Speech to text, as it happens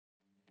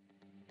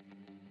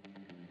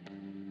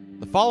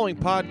The following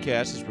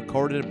podcast is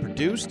recorded and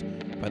produced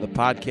by the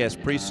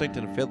Podcast Precinct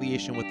in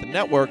affiliation with the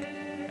network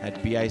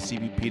at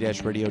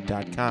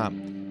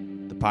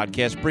bicbp-radio.com. The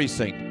Podcast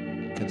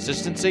Precinct.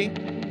 Consistency,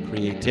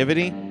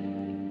 creativity,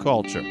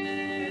 culture.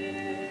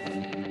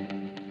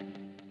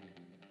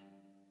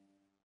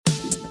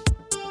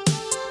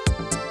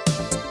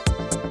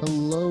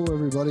 Hello,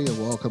 everybody, and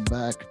welcome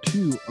back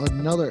to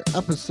another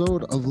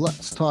episode of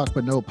Let's Talk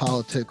But No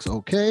Politics,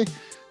 okay?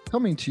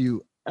 Coming to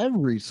you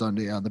every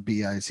Sunday on the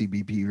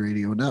BICBP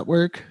Radio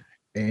Network.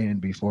 And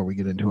before we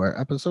get into our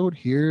episode,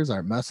 here's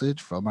our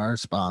message from our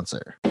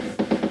sponsor.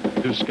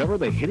 Discover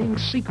the hitting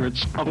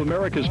secrets of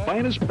America's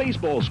finest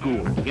baseball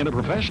school in a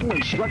professional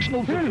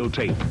instructional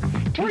videotape.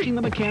 Teaching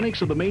the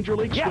mechanics of the Major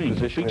League Swing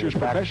features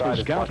professional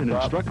scout and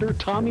instructor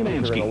Tom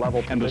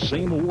Umansky and the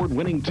same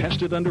award-winning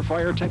tested under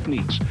fire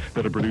techniques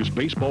that have produced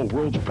baseball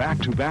world's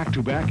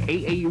back-to-back-to-back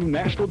AAU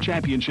national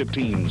championship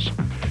teams.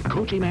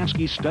 Coach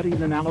Umansky's study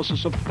and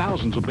analysis of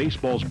thousands of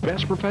baseball's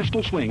best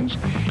professional swings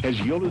has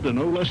yielded a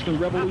no less than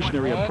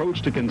revolutionary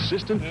approach to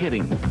consistent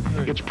hitting.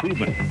 It's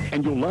proven,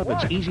 and you'll love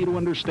its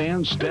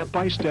easy-to-understand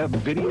step-by-step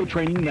video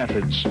training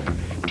methods.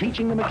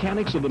 Teaching the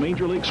mechanics of the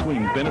Major League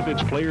Swing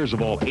benefits players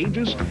of all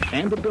ages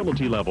and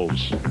ability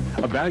levels.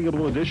 A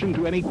valuable addition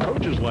to any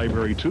coach's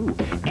library, too,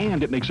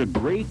 and it makes a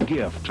great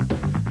gift.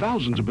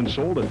 Thousands have been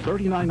sold at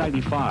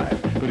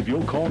 $39.95, but if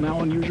you'll call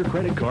now and use your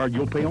credit card,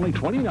 you'll pay only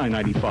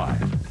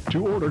 $29.95.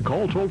 To order,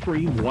 call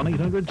toll-free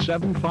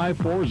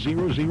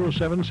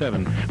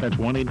 1-800-754-0077. That's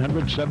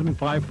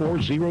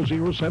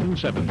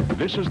 1-800-754-0077.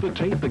 This is the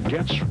tape that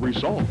gets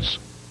results.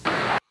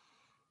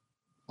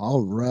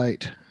 All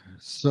right.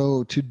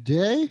 So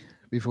today,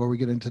 before we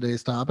get into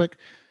today's topic,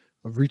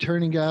 of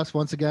returning guest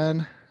once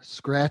again,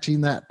 scratching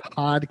that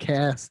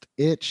podcast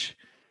itch,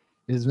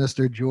 is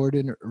Mr.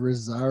 Jordan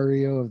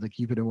Rosario of the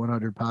Keep It at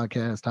 100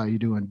 podcast. How you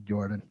doing,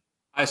 Jordan?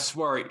 I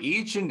swear,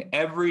 each and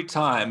every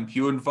time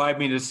you invite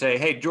me to say,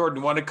 hey, Jordan,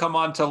 you want to come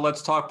on to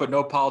Let's Talk But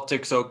No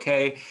Politics,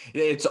 okay?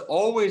 It's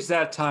always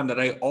that time that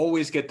I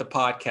always get the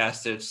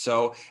podcasted.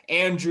 So,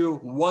 Andrew,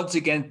 once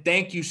again,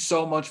 thank you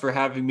so much for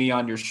having me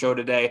on your show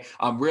today.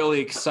 I'm really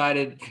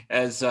excited.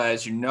 As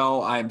you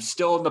know, I'm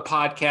still in the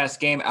podcast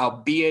game,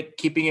 albeit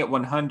Keeping It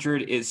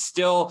 100 is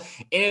still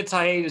in its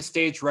hiatus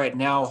stage right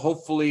now.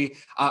 Hopefully,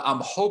 I'm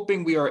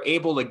hoping we are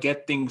able to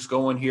get things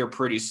going here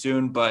pretty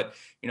soon, but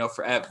you know,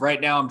 for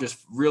right now, I'm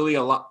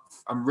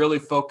really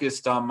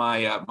focused on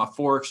my my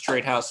Forex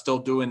trade house, still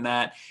doing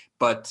that.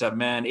 But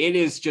man, it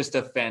is just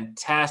a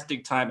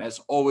fantastic time as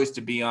always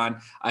to be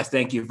on. I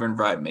thank you for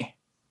inviting me.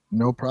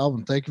 No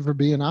problem. Thank you for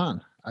being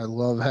on. I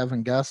love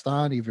having guests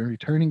on, even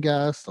returning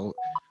guests,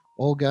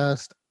 old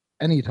guest,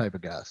 any type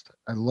of guest.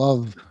 I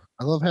love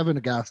having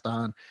a guest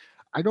on.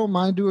 I don't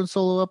mind doing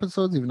solo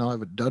episodes, even though I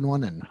haven't done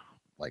one in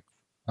like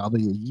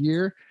probably a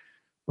year.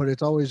 But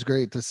it's always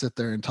great to sit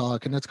there and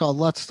talk, and it's called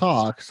Let's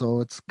Talk, so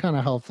it's kind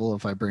of helpful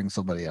if I bring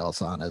somebody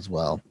else on as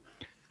well.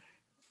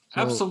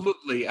 So,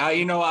 absolutely.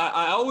 I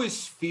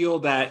always feel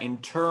that in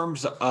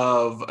terms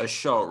of a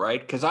show,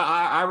 right? Because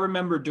I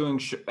remember doing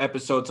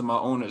episodes of my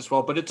own as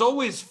well, but it's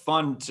always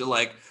fun to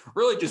like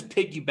really just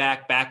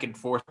piggyback back and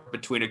forth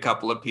between a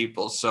couple of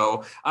people.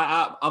 So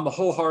I'm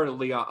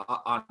wholeheartedly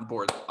on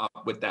board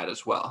with that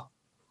as well.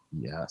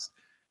 Yes.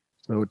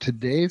 So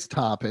today's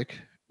topic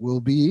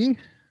will be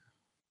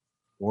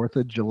 4th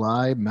of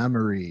July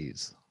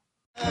memories.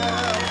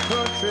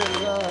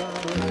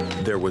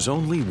 There was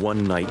only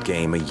one night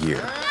game a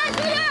year.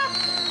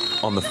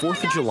 On the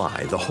 4th of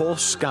July, the whole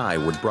sky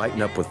would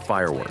brighten up with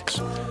fireworks,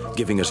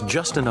 giving us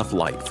just enough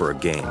light for a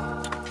game.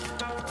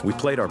 We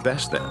played our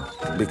best then,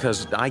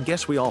 because I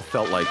guess we all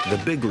felt like the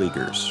big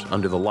leaguers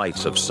under the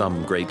lights of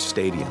some great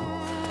stadium.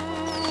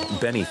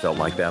 Benny felt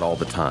like that all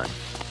the time.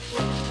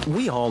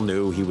 We all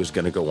knew he was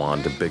going to go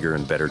on to bigger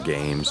and better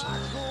games,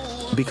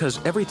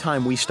 because every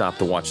time we stopped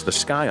to watch the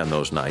sky on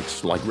those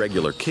nights, like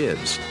regular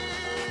kids,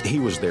 he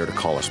was there to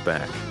call us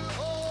back.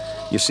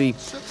 You see,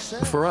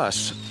 for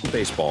us,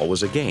 baseball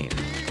was a game.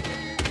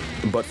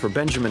 But for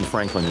Benjamin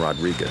Franklin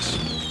Rodriguez,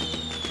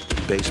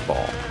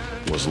 baseball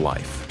was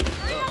life.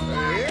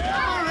 Okay,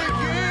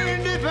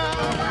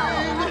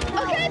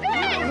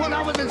 Ben! When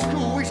I was in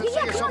school, we used to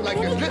say something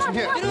like this. Listen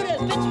here. Do this.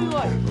 Listen to me,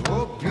 what?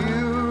 Oh,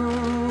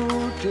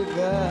 beautiful,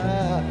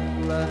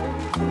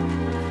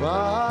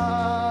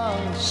 far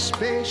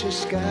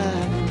spacious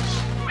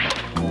skies,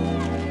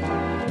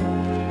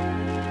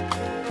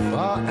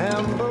 far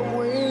amber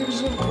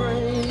waves of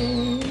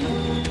grain,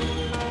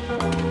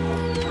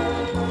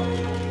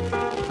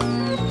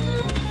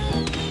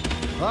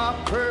 far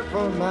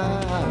purple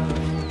mountain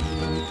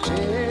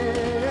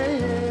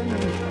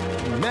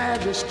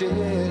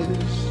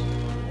majesties.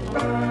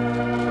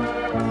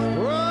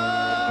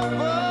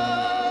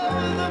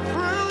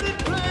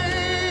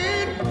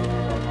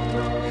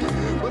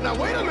 Now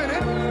wait a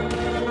minute.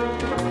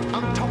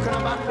 I'm talking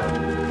about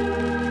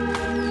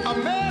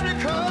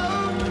America,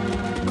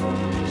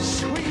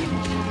 sweet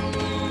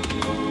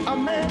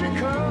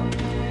America.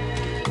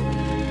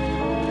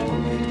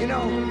 You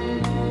know,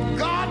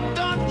 God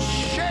done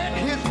shed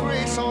his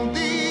grace on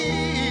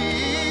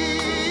thee.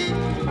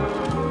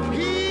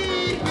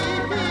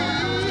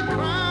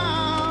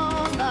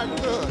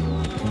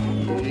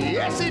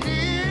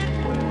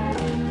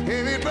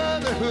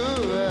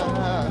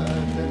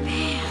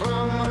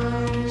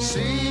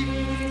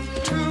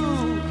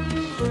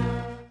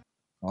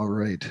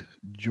 right,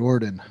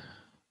 Jordan.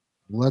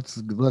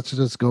 Let's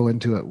just go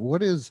into it.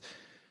 What is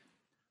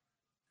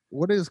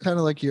kind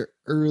of like your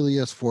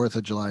earliest 4th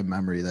of July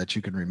memory that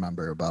you can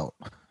remember about?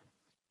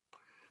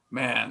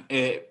 Man,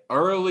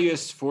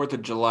 earliest 4th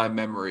of July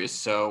memories.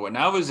 So when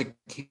I was a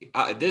kid,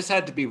 this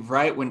had to be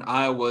right when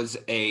I was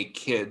a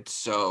kid.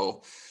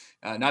 So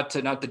not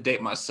to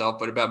date myself,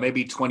 but about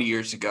maybe 20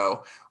 years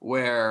ago,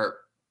 where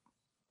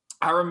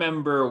I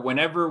remember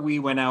whenever we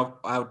went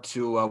out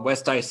to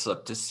West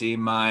Islip to see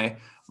my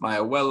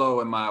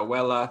abuelo and my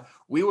abuela,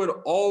 we would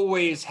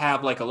always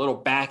have like a little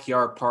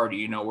backyard party.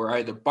 You know, we're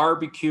either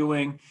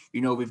barbecuing. You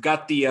know, we've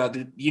got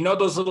the you know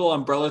those little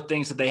umbrella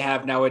things that they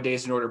have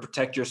nowadays in order to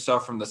protect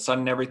yourself from the sun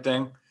and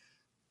everything.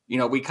 You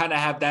know, we kind of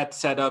have that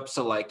set up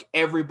so like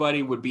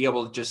everybody would be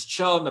able to just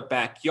chill in the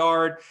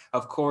backyard.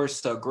 Of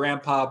course,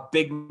 grandpa,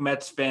 big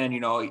Mets fan, you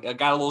know, I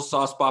got a little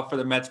soft spot for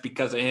the Mets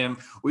because of him.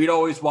 We'd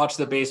always watch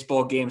the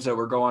baseball games that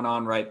were going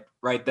on right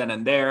then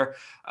and there.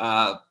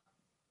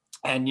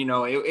 And, you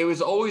know, it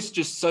was always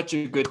just such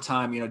a good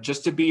time, you know,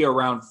 just to be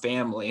around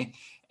family.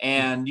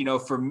 And, you know,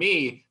 for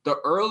me, the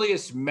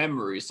earliest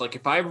memories, like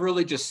if I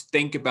really just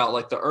think about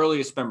like the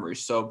earliest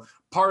memories. So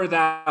part of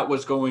that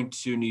was going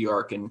to New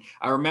York. And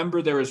I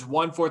remember there was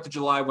one 4th of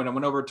July when I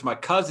went over to my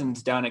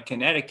cousins down in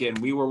Connecticut, and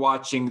we were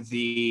watching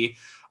the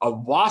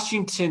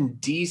Washington,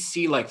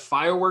 D.C. like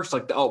fireworks.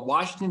 Like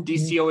Washington,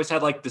 D.C. always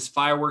had like this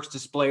fireworks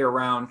display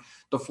around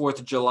the 4th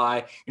of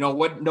July. You know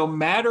what, no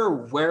matter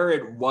where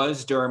it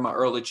was during my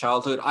early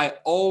childhood, I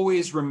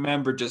always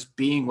remember just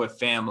being with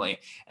family.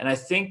 And I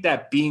think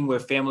that being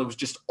with family was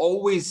just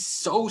always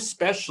so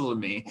special to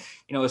me,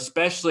 you know,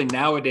 especially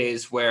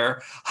nowadays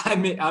where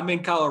I'm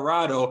in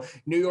Colorado.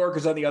 New York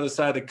is on the other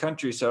side of the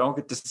country, so I don't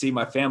get to see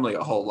my family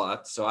a whole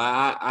lot. So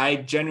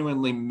I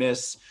genuinely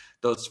miss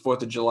those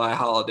 4th of July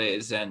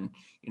holidays. And,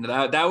 you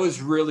know, that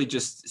was really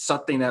just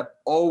something that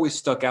always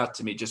stuck out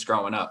to me just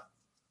growing up.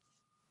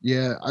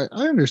 Yeah,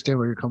 I understand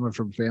where you're coming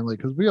from, family,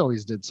 because we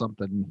always did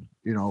something,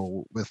 you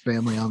know, with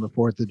family on the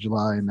 4th of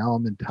July. And now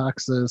I'm in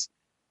Texas.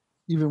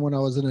 Even when I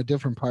was in a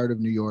different part of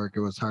New York,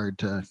 it was hard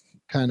to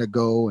kind of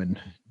go and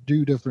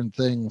do different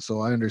things.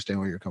 So I understand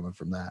where you're coming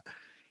from that.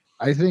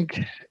 I think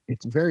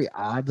it's very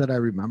odd that I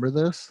remember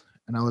this.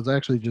 And I was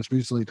actually just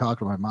recently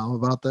talking to my mom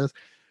about this.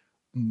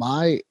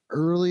 My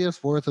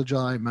earliest 4th of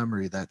July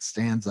memory that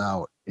stands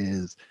out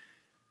is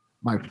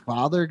my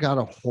father got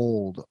a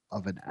hold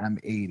of an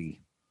M80.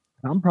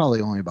 I'm probably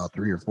only about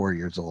 3 or 4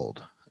 years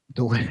old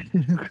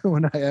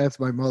when I asked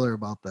my mother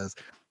about this,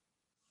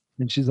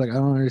 and she's like, "I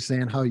don't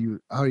understand how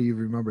you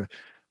remember."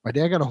 My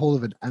dad got a hold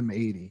of an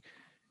M80,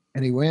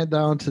 and he went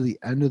down to the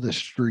end of the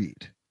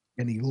street,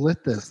 and he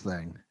lit this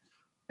thing,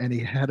 and he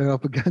had it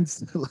up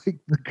against like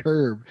the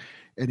curb,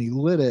 and he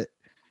lit it,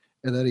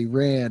 and then he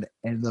ran,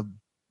 and the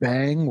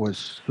bang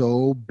was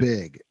so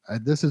big.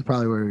 This is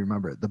probably where I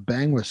remember it. The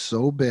bang was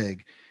so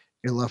big,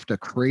 it left a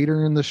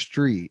crater in the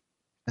street.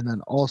 And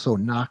then also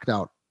knocked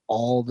out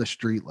all the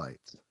street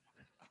lights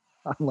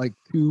on like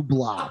 2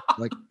 blocks,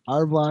 like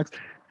our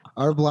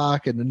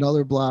block and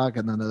another block.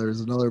 And then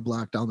there's another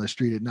block down the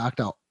street. It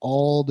knocked out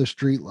all the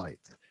street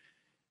lights.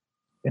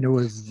 And it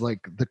was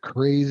like the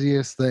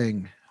craziest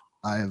thing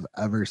I've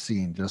ever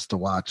seen, just to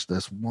watch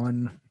this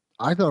one.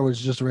 I thought it was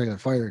just a regular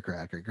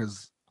firecracker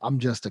because I'm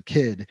just a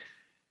kid.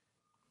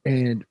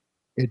 And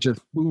it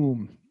just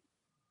boom.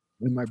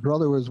 And my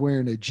brother was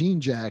wearing a jean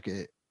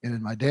jacket. And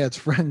my dad's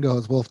friend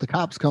goes, "Well, if the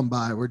cops come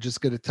by, we're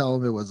just going to tell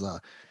them it was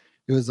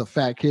a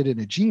fat kid in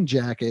a jean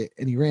jacket,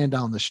 and he ran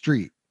down the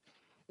street.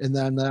 And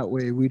then that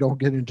way we don't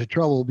get into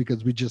trouble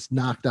because we just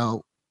knocked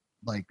out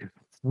like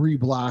 3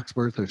 blocks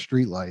worth of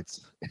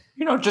streetlights."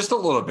 You know, just a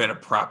little bit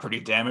of property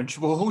damage.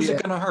 Well, who's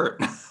it going to hurt?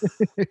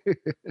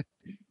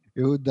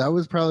 That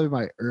was probably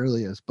my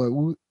earliest, but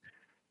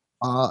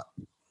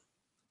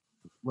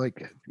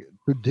like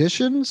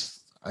traditions.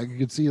 I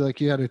could see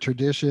like you had a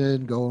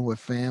tradition going with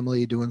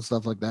family, doing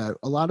stuff like that.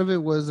 A lot of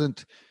it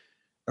wasn't,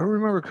 I don't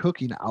remember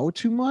cooking out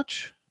too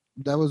much.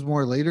 That was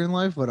more later in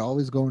life, but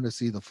always going to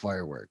see the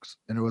fireworks.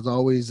 And it was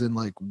always in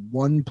like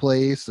one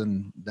place.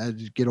 And as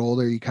you get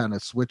older, you kind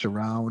of switch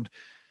around.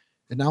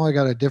 And now I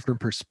got a different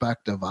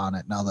perspective on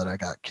it now that I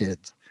got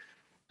kids.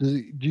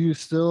 Do you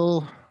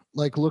still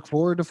like look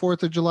forward to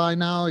 4th of July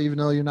now, even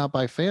though you're not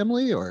by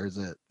family, or is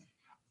it?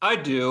 I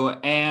do.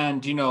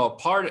 And, you know,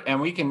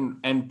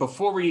 and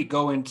before we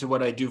go into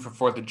what I do for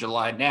 4th of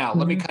July now,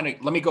 let me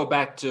go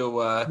back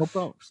to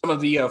some of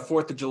the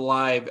 4th of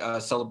July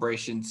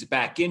celebrations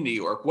back in New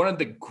York. One of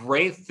the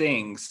great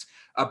things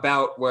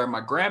about where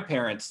my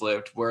grandparents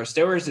lived was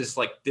there was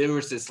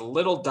this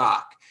little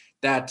dock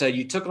that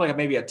you took like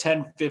maybe a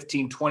 10,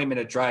 15,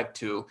 20-minute drive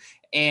to.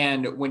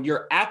 And when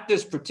you're at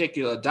this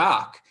particular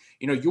dock,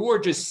 you know, you're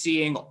just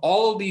seeing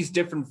all these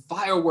different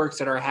fireworks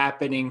that are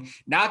happening,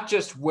 not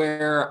just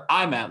where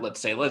I'm at, let's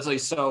say.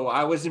 So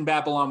I was in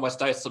Babylon,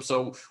 West Islip.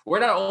 So we're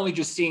not only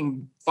just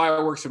seeing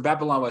fireworks from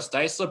Babylon, West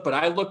Islip, but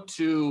I look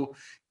to,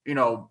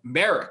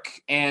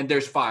 Merrick and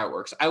there's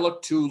fireworks. I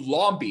look to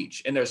Long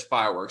Beach and there's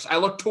fireworks. I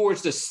look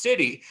towards the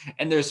city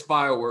and there's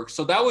fireworks.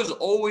 So that was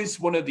always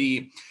one of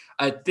the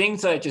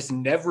things that I just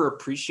never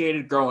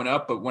appreciated growing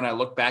up. But when I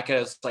look back at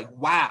it, it's like,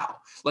 wow,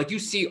 like you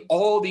see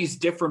all these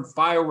different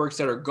fireworks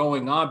that are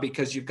going on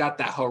because you've got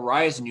that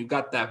horizon, you've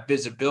got that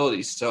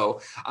visibility.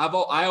 So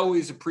I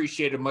always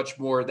appreciated much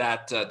more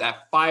that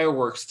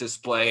fireworks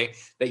display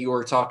that you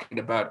were talking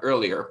about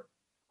earlier.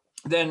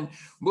 Then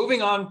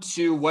moving on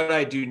to what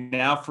I do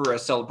now for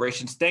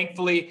celebrations.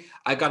 Thankfully,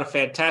 I got a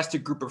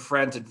fantastic group of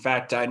friends. In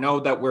fact, I know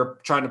that we're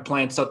trying to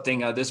plan something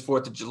this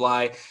 4th of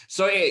July.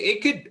 So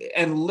it could,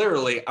 and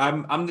literally,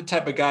 I'm the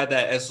type of guy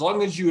that as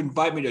long as you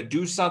invite me to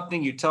do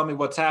something, you tell me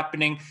what's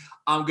happening,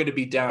 I'm going to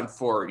be down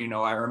for it.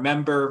 I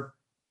remember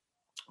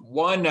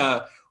one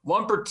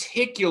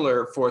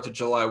particular 4th of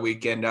July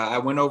weekend. I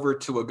went over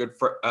to a good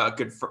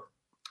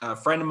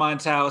friend of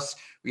mine's house.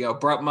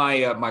 Brought my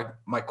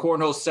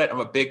cornhole set.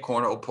 I'm a big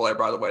cornhole player,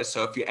 by the way.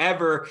 So if you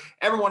ever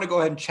want to go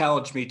ahead and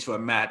challenge me to a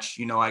match,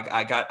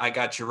 I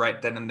got you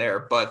right then and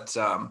there. But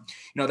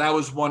that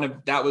was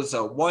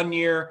 1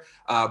 year.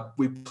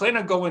 We plan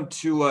on going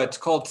to it's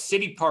called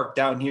City Park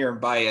down here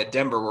by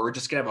Denver, where we're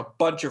just gonna have a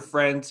bunch of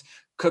friends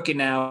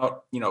cooking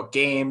out,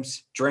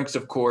 games, drinks,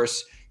 of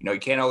course. You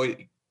can't always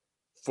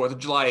 4th of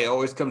July. It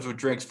always comes with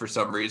drinks for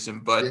some reason,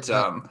 but.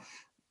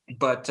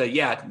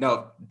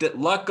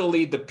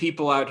 Luckily the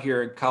people out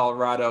here in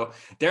Colorado,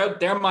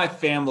 they're my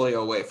family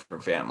away from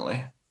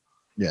family.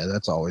 Yeah,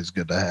 that's always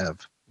good to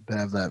have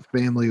that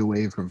family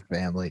away from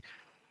family.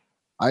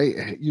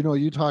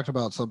 You talked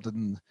about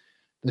something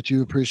that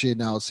you appreciate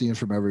now seeing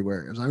from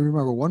everywhere. As I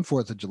remember one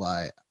 4th of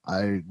July,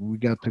 we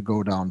got to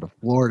go down to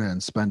Florida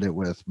and spend it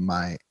with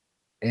my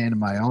aunt and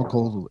my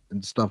uncle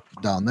and stuff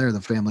down there, the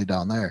family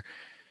down there.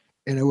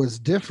 And it was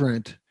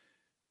different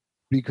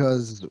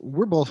because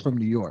we're both from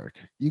New York.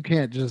 You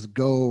can't just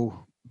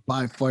go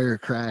buy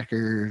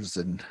firecrackers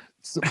and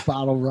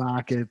bottle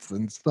rockets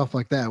and stuff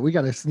like that. We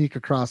got to sneak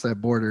across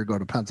that border, go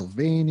to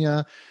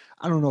Pennsylvania.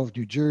 I don't know if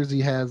New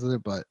Jersey has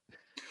it, but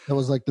that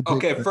was like the big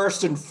Okay,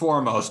 first and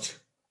foremost,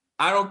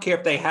 I don't care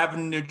if they have it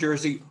in New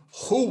Jersey.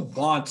 Who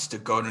wants to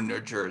go to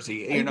New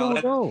Jersey? I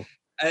don't know.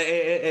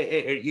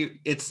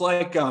 It's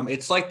like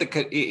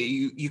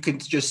you can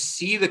just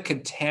see the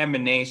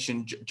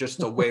contamination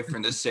just away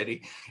from the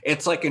city.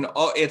 It's like an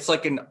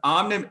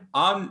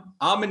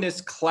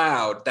ominous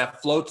cloud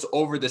that floats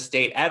over the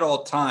state at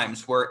all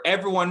times, where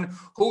everyone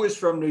who is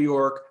from New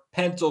York,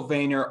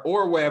 Pennsylvania,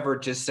 or wherever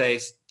just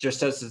says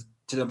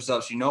to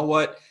themselves, you know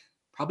what?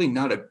 Probably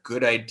not a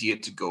good idea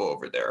to go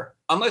over there.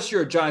 Unless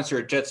you're a Giants or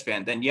a Jets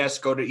fan, then yes,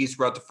 go to East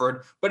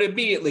Rutherford, but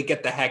immediately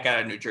get the heck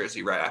out of New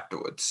Jersey right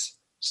afterwards.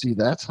 See,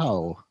 that's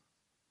how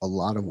a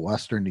lot of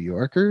Western New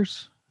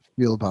Yorkers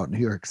feel about New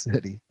York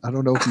City. I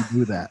don't know if you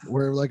do that.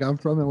 Where I'm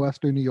from in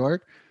Western New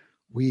York,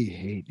 we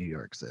hate New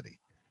York City.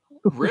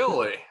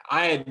 Really?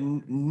 I had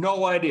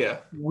no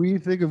idea. We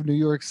think of New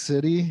York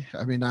City,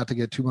 I mean, not to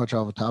get too much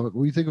off the topic,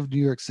 we think of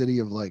New York City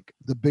of like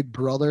the big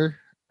brother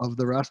of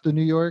the rest of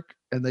New York,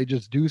 and they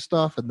just do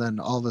stuff, and then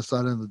all of a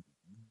sudden the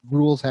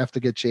rules have to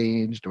get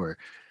changed or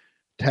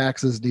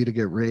taxes need to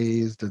get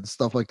raised and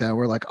stuff like that.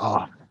 We're like,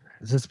 oh,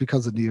 is this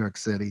because of New York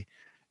City?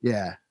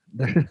 Yeah.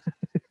 a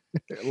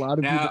lot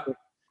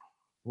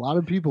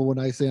of people, when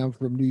I say I'm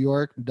from New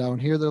York down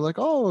here, they're like,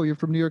 oh, you're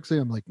from New York City.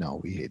 I'm like,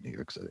 no, we hate New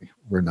York City.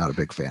 We're not a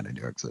big fan of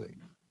New York City.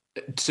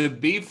 To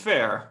be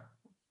fair,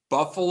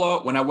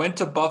 Buffalo, when I went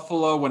to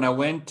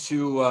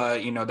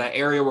that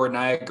area where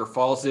Niagara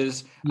Falls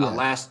is,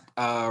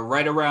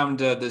 right around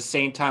the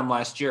same time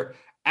last year,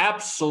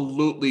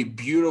 absolutely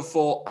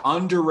beautiful,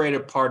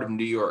 underrated part of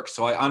New York.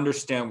 So I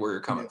understand where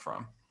you're coming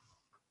from.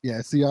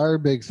 Yeah, see, our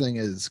big thing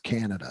is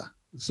Canada.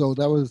 So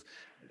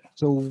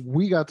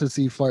we got to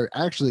see fire.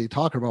 Actually,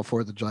 talking about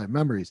 4th of July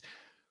memories,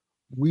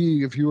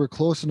 if you were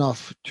close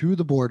enough to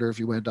the border, if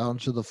you went down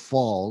to the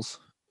falls,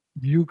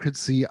 you could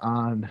see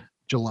on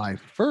July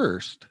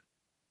 1st,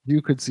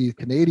 you could see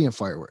Canadian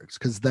fireworks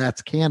because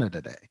that's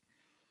Canada Day.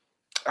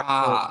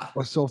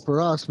 So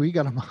for us, we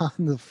got them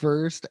on the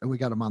 1st and we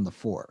got them on the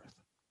 4th.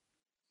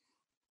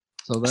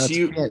 So that's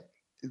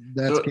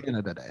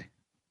Canada Day.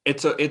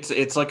 It's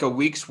like a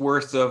week's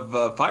worth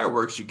of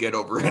fireworks you get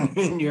over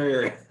in your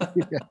area.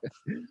 Yeah.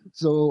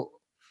 So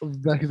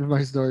back to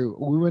my story,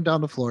 we went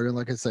down to Florida, and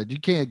like I said, you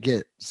can't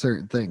get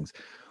certain things.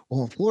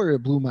 Well, in Florida,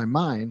 it blew my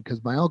mind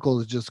because my uncle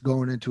is just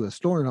going into a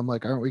store, and I'm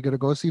like, aren't we going to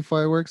go see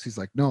fireworks? He's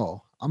like,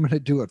 no, I'm going to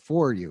do it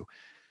for you.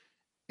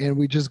 And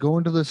we just go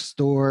into the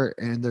store,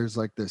 and there's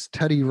like this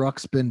Teddy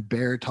Ruxpin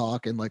bear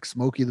talk and like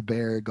Smokey the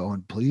Bear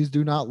going, please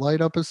do not light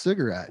up a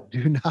cigarette.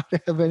 Do not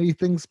have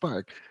anything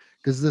spark.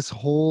 Because this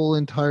whole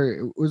it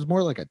was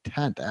more like a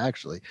tent,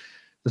 actually.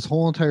 This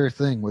whole entire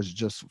thing was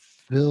just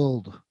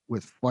filled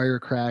with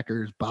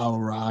firecrackers, bottle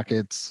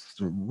rockets,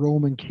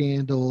 Roman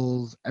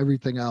candles,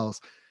 everything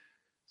else.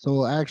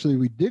 So actually,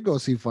 we did go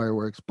see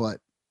fireworks, but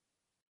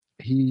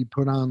he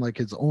put on like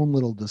his own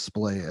little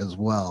display as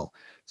well.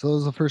 So it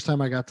was the first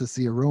time I got to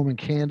see a Roman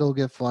candle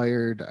get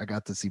fired. I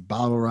got to see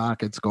bottle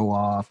rockets go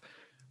off.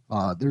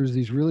 There's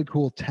these really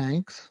cool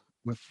tanks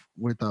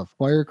with a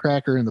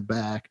firecracker in the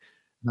back,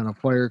 and then a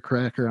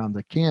firecracker on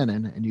the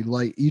cannon, and you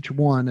light each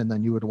one, and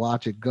then you would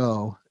watch it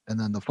go, and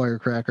then the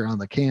firecracker on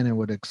the cannon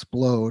would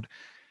explode,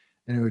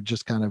 and it would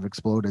just kind of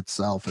explode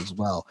itself as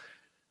well.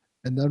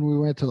 And then we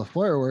went to the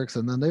fireworks,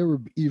 and then they were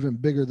even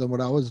bigger than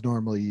what I was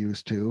normally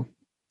used to.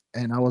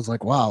 And I was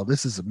like, wow,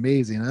 this is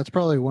amazing. That's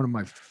probably one of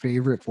my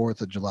favorite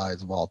 4th of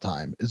Julys of all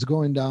time, is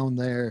going down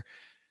there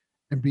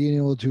and being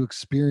able to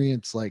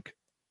experience like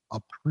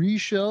a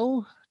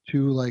pre-show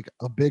to like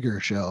a bigger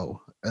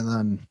show. And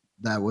then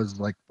that was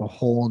like the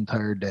whole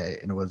entire day.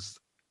 And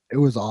it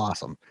was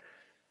awesome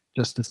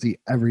just to see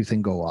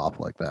everything go off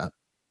like that.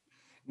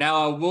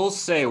 Now, I will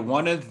say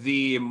one of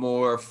the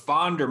more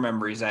fonder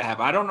memories I have,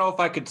 I don't know if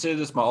I consider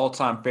this my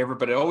all-time favorite,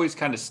 but it always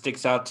kind of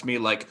sticks out to me.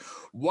 Like,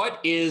 what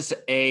is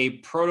a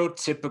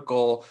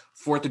prototypical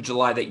 4th of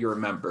July that you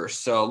remember?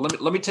 So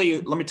let me tell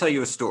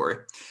you a story.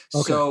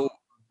 Okay. So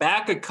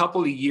back a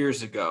couple of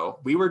years ago,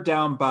 we were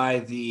down by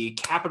the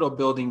Capitol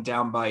building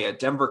down by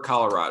Denver,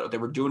 Colorado. They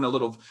were doing a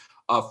little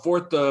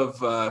 4th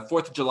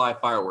of July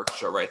fireworks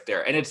show right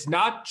there. And it's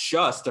not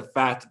just the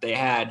fact that they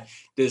had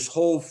this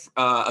whole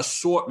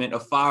assortment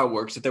of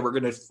fireworks that they were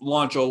going to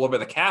launch all over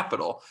the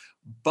Capitol,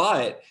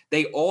 but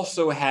they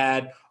also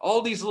had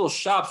all these little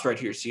shops right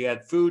here. So you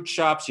had food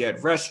shops, you had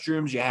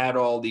restrooms, you had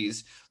all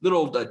these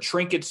little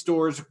trinket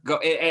stores,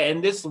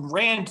 and this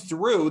ran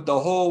through the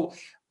whole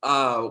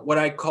what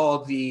I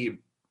call the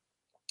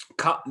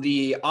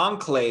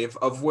enclave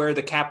of where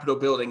the Capitol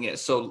building is.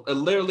 So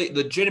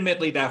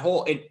legitimately, that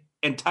whole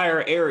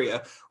entire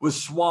area was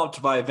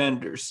swamped by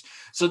vendors.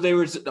 So there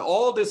was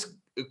all this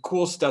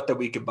cool stuff that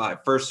we could buy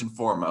first and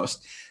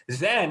foremost.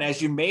 Then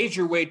as you made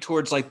your way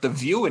towards like the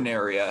viewing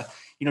area,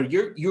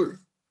 you're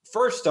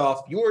first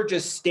off, you're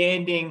just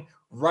standing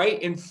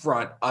right in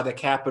front of the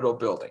Capitol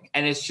building.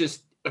 And it's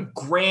just a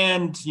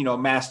grand,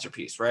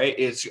 masterpiece, right?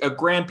 It's a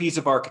grand piece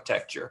of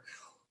architecture.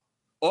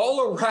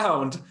 All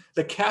around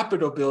the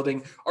Capitol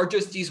building are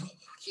just these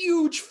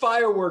huge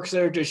fireworks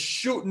that are just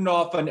shooting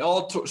off in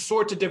all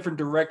sorts of different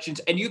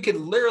directions. And you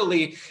can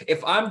literally,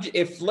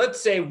 if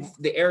let's say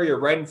the area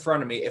right in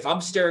front of me, if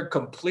I'm staring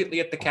completely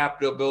at the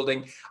Capitol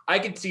building, I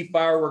can see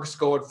fireworks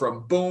going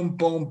from boom,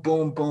 boom,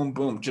 boom, boom,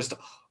 boom, just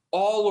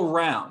all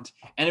around.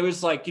 And it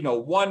was like,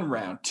 1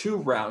 round, 2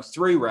 rounds,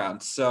 3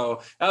 rounds.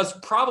 So that was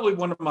probably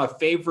one of my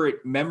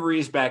favorite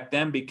memories back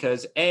then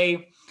because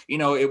it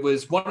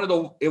was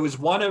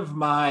one of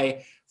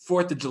my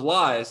 4th of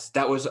July's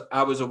that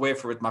I was away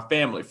with my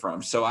family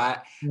from. So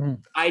I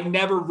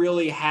never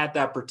really had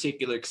that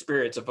particular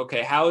experience of,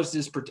 okay, how is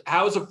a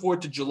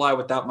 4th of July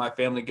without my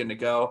family going to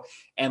go?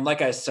 And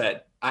like I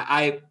said,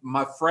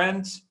 my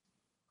friends,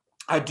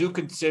 I do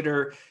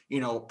consider,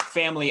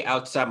 family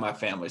outside my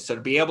family. So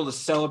to be able to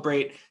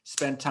celebrate,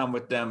 spend time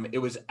with them, it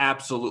was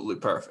absolutely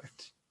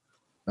perfect.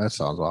 That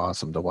sounds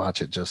awesome to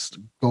watch it just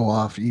go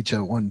off each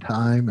at one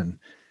time. And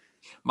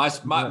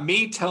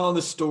me telling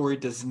the story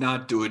does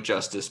not do it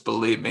justice,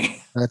 believe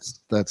me.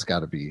 That's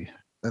gotta be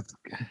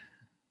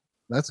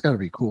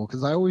cool.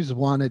 Cause I always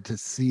wanted to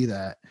see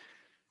that.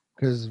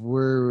 Cause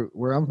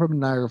where I'm from in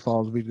Niagara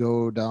Falls, we'd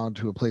go down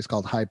to a place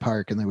called High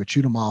Park and they would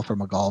shoot them off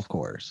from a golf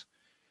course.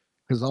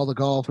 Because all the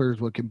golfers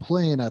would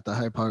complain at the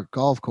High Park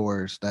golf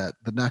course that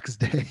the next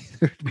day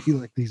there'd be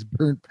like these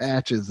burnt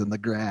patches in the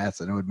grass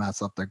and it would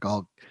mess up their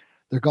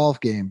golf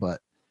game.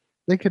 But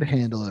they could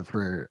handle it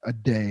for a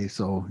day.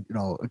 So,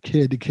 a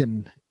kid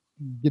can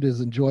get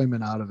his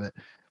enjoyment out of it.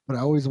 But I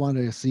always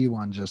wanted to see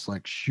one just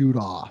like shoot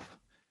off.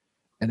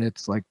 And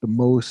it's like the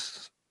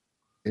most,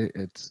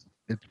 it's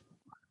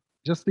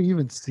just to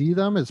even see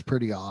them is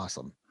pretty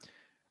awesome.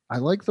 I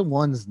like the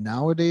ones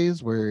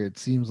nowadays where it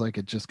seems like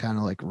it just kind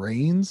of like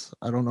rains.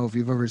 I don't know if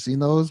you've ever seen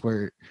those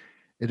where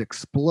it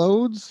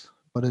explodes,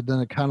 but then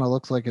it kind of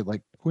looks like it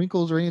like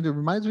twinkles rain. It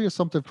reminds me of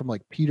something from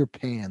like Peter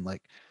Pan,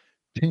 like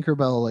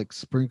Tinkerbell, like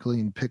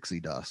sprinkling pixie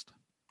dust.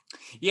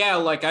 Yeah,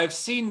 like I've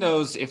seen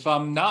those. If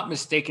I'm not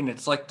mistaken,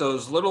 it's like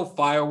those little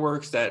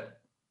fireworks that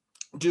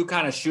do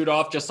kind of shoot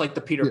off just like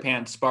the Peter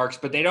Pan sparks,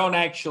 but they don't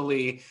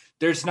actually,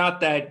 there's not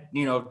that,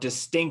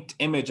 distinct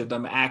image of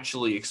them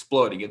actually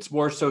exploding. It's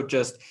more so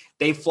just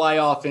they fly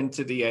off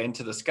into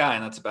the sky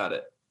and that's about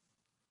it.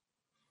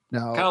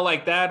 Now, kind of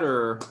like that,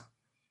 or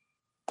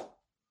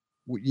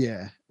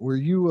yeah. Were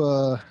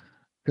you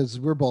because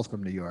we're both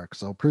from New York,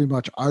 so pretty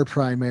much our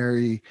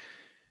primary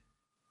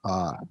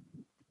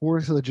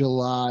 4th of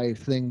July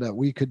thing that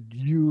we could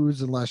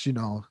use, unless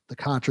the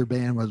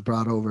contraband was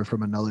brought over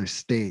from another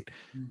state,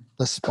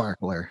 the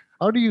sparkler.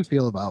 How do you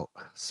feel about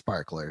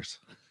sparklers?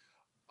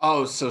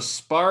 Oh, so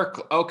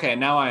okay,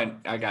 now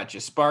I got you.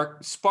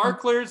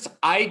 Sparklers,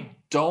 I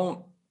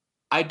don't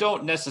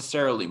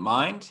necessarily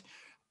mind.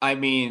 I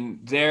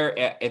mean,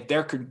 if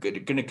they're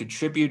going to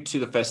contribute to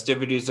the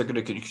festivities, they're going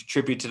to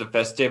contribute to the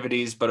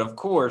festivities. But of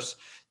course,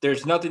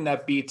 there's nothing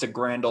that beats a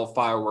grand old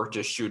firework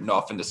just shooting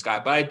off in the sky.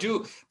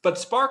 But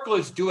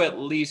sparklers do at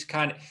least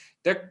kind of,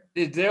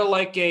 they're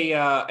like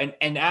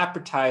an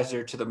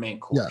appetizer to the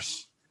main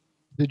course.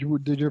 Yes.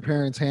 Did your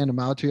parents hand them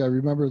out to you? I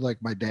remember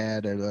like my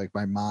dad or like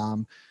my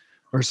mom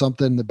or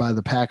something to buy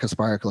the pack of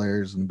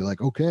sparklers and be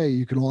like, okay,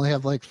 you can only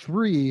have like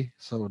 3,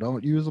 so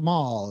don't use them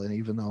all. And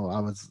even though I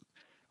was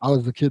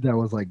the kid that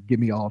was like, give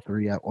me all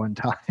 3 at one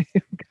time,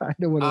 kind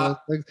of one of Uh, those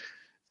things.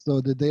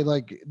 So did they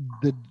like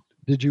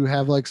did you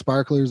have like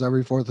sparklers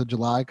every 4th of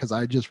July? Because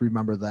I just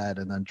remember that,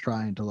 and then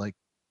trying to like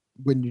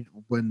when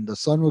the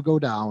sun would go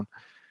down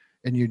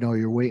and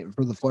you're waiting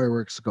for the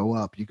fireworks to go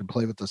up, you could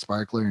play with the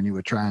sparkler and you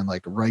would try and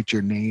like write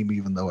your name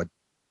even though it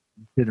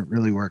didn't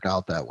really work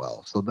out that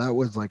well. So that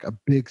was like a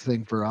big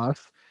thing for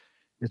us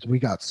is we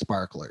got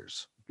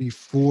sparklers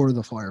before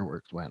the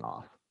fireworks went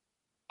off.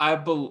 I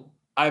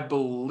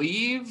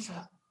believe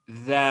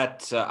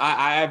that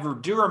I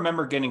do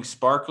remember getting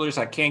sparklers.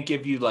 I can't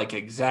give you like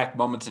exact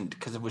moments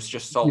because it was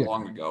just so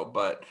long ago,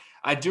 but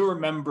I do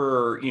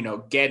remember,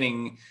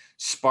 getting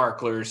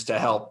sparklers to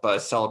help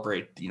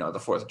celebrate, the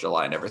 4th of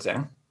July and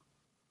everything.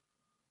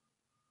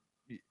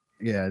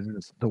 Yeah,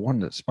 the one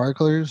that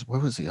sparklers.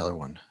 What was the other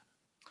one?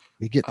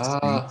 We get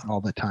snakes all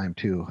the time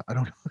too. I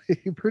don't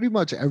know. Pretty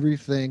much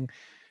everything.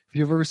 If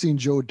you've ever seen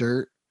Joe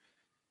Dirt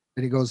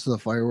and he goes to the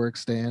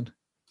fireworks stand.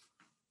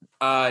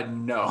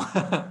 No.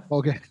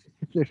 Okay.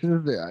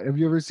 Have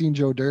you ever seen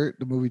Joe Dirt,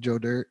 the movie Joe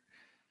Dirt?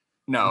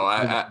 No,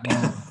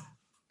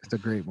 It's a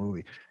great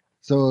movie.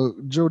 So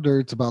Joe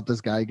Dirt's about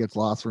this guy. He gets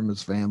lost from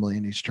his family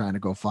and he's trying to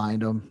go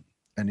find him.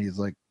 And he's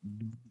like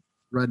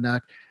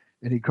redneck.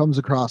 And he comes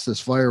across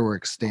this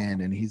fireworks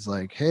stand and he's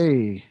like,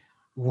 hey,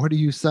 what are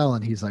you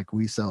selling? He's like,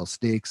 we sell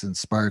steaks and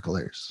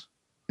sparklers.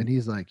 And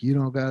he's like, you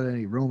don't got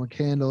any Roman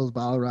candles,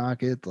 bottle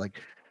rockets?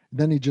 Like,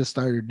 then he just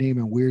started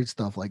naming weird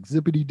stuff like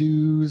zippity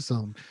doos,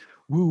 some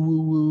woo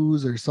woo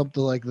woos or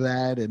something like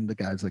that. And the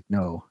guy's like,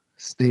 no,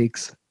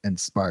 steaks and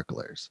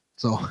sparklers.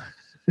 So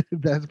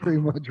that's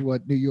pretty much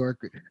what New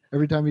York,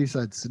 every time he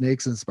said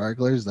snakes and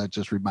sparklers, that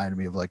just reminded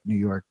me of like New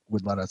York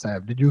would let us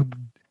have. Do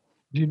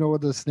you know what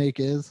the snake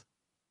is?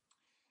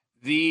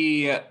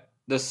 The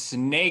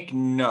snake,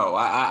 no.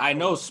 I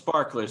know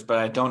sparklers, but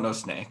I don't know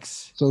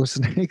snakes. So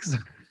snakes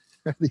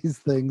are these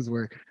things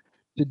where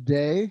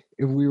today,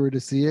 if we were to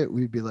see it,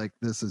 we'd be like,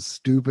 this is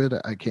stupid.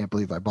 I can't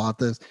believe I bought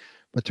this.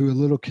 But to a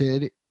little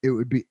kid, it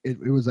would be,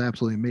 it was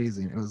absolutely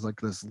amazing. It was like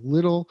this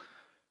little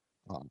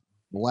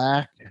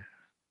black,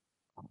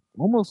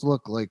 almost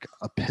looked like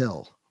a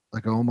pill,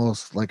 like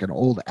almost like an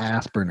old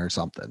aspirin or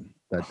something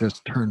that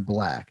just turned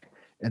black.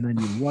 And then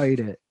you light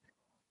it.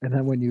 And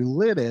then when you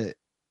lit it,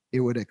 it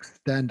would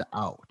extend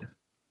out,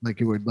 like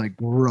it would like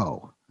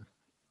grow,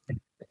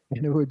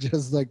 and it would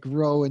just like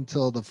grow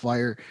until the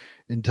fire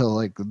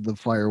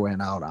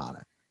went out on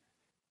it.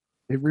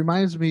 It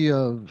reminds me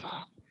of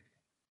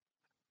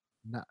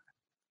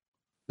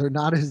they're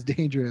not as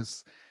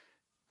dangerous.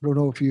 I don't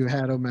know if you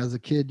had them as a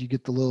kid. You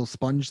get the little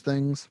sponge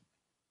things,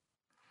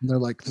 and they're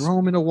like, throw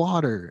them in the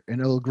water, and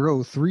it'll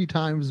grow 3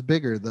 times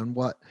bigger than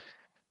what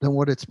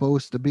it's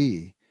supposed to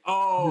be.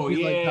 Oh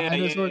yeah,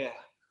 yeah.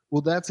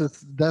 Well, that's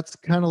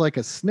kind of like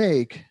a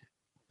snake,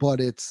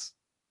 but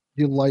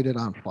you light it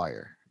on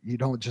fire. You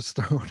don't just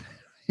throw it,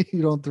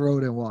 you don't throw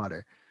it in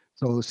water.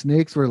 So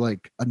snakes were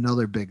like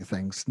another big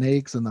thing.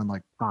 Snakes and then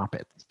like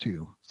poppets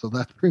too. So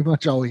that's pretty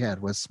much all we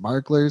had was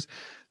sparklers,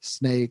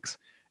 snakes,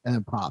 and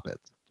then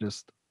poppets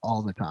just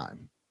all the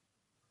time.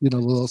 The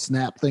little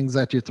snap things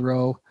that you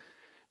throw,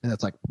 and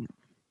it's like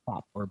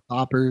pop or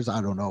poppers.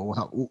 I don't know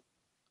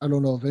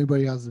if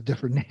anybody has a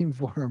different name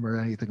for them or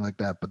anything like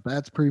that, but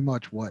that's pretty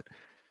much what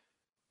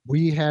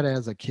we had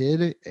as a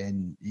kid,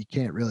 and you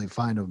can't really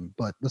find them.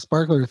 But the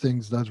sparkler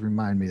things does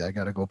remind me that I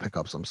got to go pick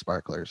up some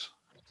sparklers.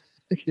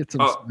 Get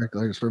some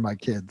sparklers for my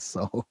kids.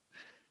 So.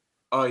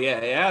 Oh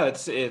yeah.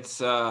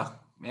 It's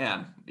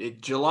man,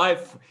 July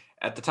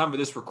at the time of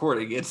this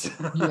recording, it's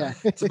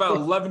it's about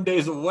 11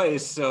 days away.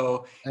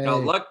 So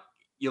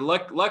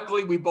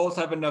luckily we both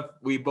have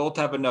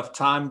enough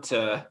time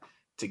to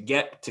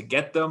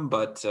get them,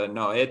 but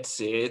no,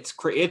 it's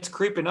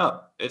creeping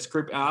up. It's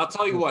creeping. I'll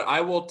tell you what. I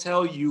will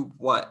tell you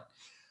what.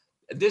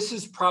 This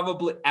is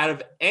probably out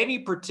of any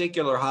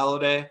particular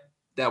holiday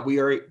that we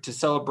are to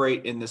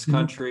celebrate in this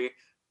country,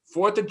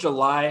 4th of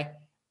July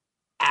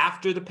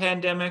after the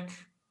pandemic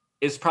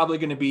is probably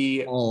going to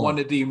be one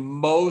of the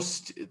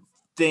most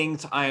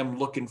things I am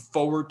looking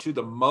forward to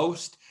the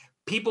most.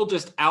 People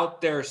just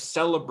out there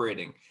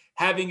celebrating,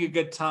 having a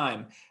good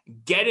time,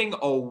 getting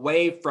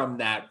away from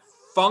that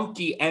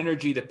funky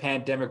energy the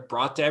pandemic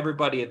brought to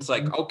everybody. It's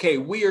like, okay,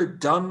 we are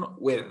done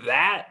with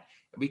that.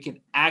 We can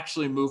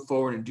actually move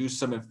forward and do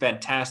some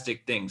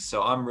fantastic things.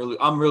 So I'm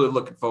really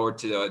looking forward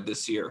to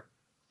this year.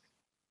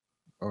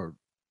 Or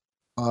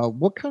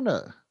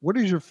what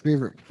is your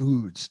favorite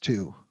foods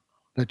too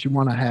that you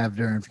want to have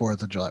during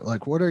 4th of July?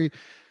 Like, what are you?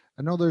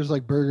 I know there's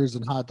like burgers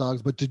and hot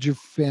dogs, but did your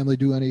family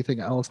do anything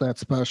else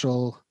that's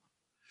special?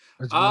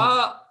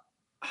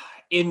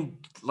 In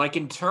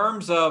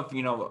terms of,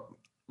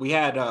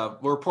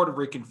 we're a Puerto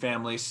Rican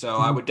family, so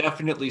I would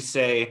definitely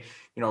say,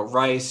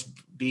 rice,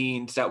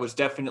 beans, that was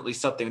definitely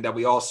something that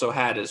we also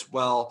had as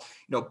well.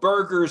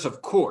 Burgers,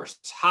 of course,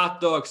 hot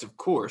dogs, of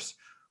course,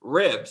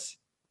 ribs,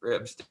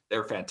 ribs.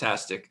 They're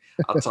fantastic.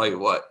 I'll tell you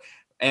what.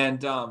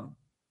 And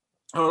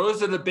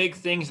those are the big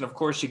things. And of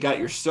course, you got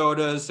your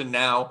sodas, and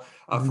now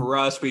for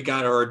us, we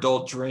got our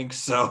adult drinks.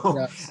 So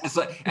Yes.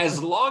 as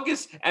long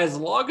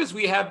as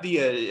we have the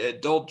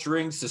adult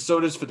drinks, the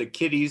sodas for the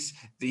kiddies,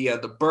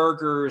 the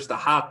burgers, the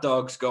hot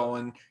dogs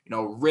going,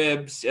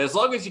 ribs. As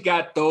long as you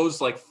got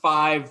those like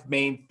 5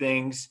 main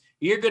things,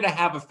 you're gonna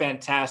have a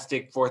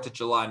fantastic 4th of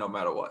July, no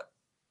matter what.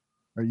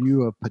 Are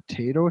you a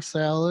potato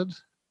salad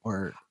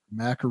or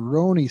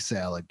macaroni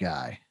salad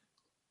guy?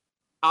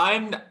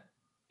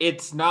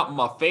 It's not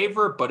my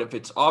favorite, but if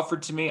it's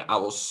offered to me, I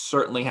will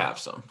certainly have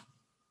some.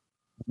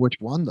 Which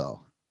one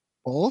though?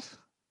 Both?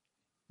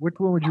 Which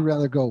one would you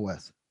rather go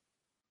with?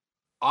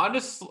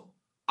 Honestly,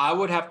 I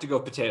would have to go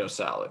potato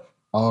salad.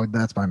 Oh,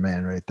 that's my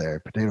man right there.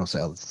 Potato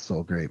salad is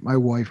so great. My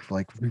wife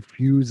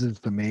refuses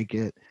to make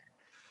it,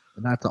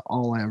 and that's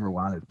all I ever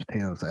wanted,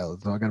 potato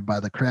salad. So I got to buy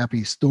the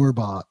crappy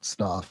store-bought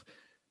stuff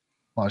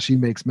while she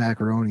makes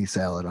macaroni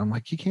salad. I'm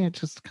like, you can't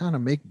just kind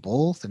of make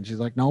both. And she's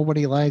like,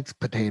 nobody likes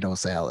potato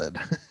salad.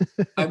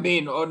 I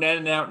mean,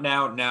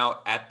 now,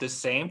 at the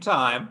same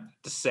time,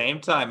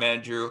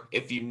 Andrew,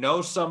 if you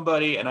know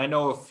somebody, and I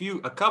know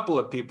a couple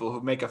of people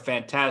who make a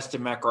fantastic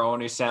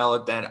macaroni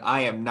salad, then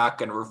I am not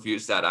going to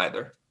refuse that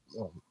either.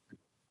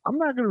 I'm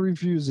not going to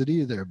refuse it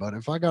either, but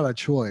if I got a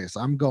choice,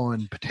 I'm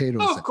going potato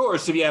salad. Of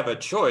course, if you have a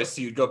choice,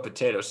 you'd go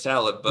potato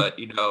salad, but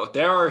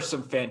there are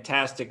some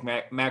fantastic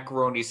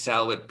macaroni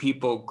salad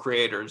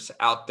creators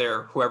out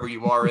there, whoever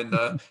you are in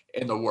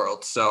the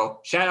world.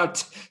 So shout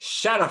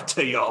out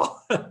to y'all.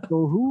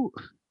 So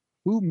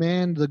who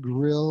manned the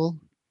grill,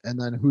 and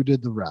then who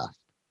did the rest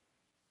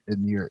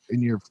in your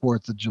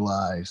 4th of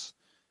July's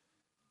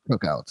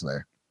cookouts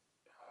there?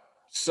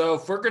 So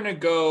if we're gonna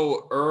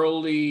go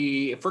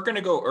early, I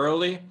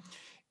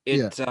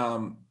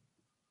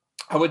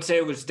would say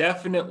it was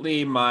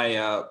definitely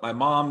my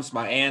mom's,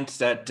 my aunts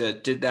that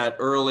did that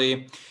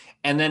early,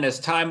 and then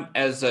as time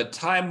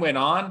went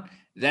on,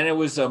 then it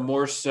was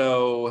more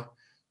so.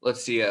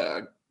 Let's see,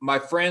 my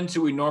friends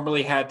who we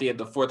normally had the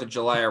 4th of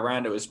July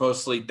around, it was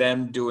mostly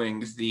them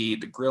doing the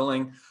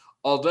grilling.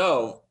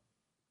 Although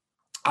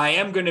I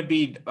am going to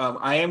be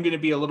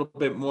a little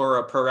bit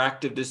more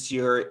proactive this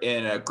year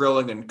in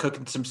grilling and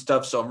cooking some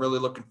stuff. So I'm really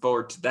looking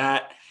forward to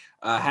that.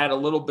 I had a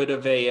little bit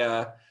of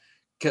a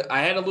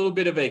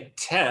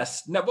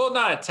test. No, well,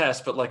 not a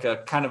test, but like a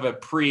kind of a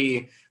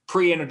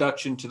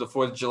pre-introduction to the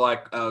 4th of July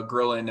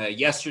grilling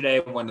yesterday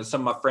when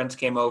some of my friends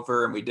came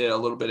over and we did a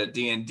little bit of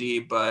D&D.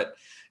 But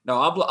no,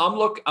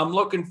 I'm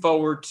looking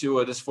forward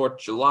to this 4th of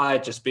July,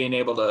 just being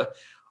able to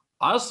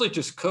honestly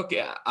just cook.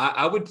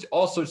 I would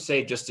also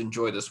say just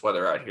enjoy this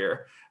weather out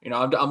here.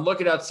 I'm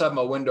looking outside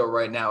my window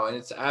right now, and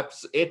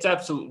it's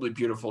absolutely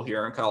beautiful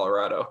here in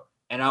Colorado.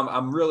 And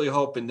I'm really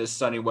hoping this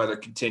sunny weather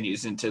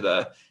continues into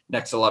the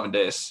next 11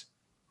 days.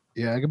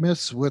 Yeah, I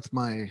miss with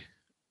my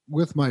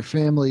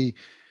family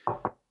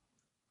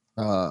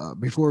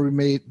before we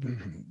made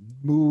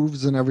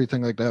moves and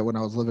everything like that. When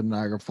I was living in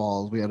Niagara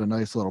Falls, we had a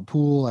nice little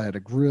pool. I had a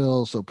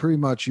grill, so pretty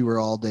much I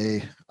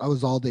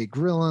was all day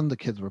grilling. The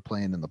kids were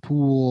playing in the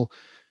pool.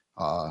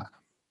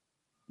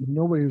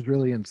 Nobody was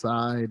really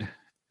inside.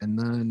 And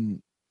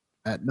then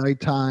at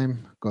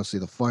nighttime, go see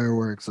the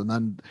fireworks. And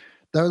then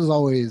that was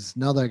always,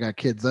 now that I got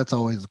kids, that's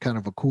always kind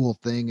of a cool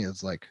thing,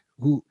 is like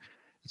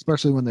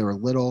especially when they were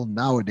little.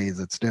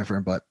 Nowadays it's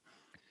different, but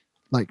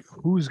like,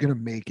 who's gonna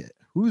make it?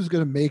 Who's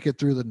gonna make it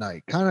through the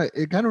night?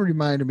 It kind of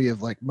reminded me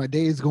of like my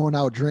days going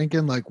out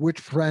drinking, like which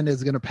friend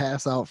is gonna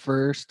pass out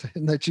first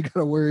and that you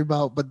gotta worry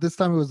about. But this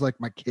time it was like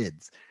my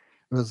kids.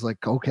 It was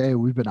like, okay,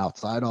 we've been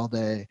outside all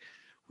day,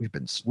 we've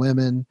been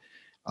swimming.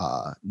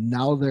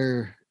 Now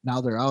they're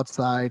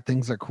outside,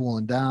 things are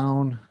cooling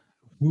down.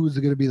 Who's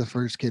gonna be the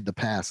first kid to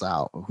pass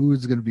out?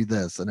 Who's gonna be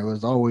this? And it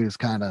was always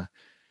kind of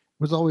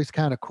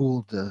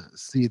cool to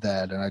see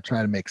that. And I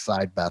try to make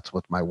side bets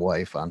with my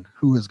wife on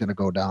who is going to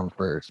go down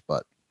first.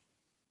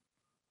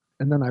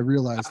 And then I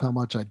realized how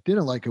much I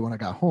didn't like it when I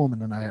got home,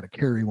 and then I had to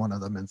carry one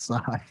of them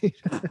inside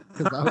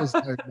because I was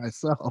tired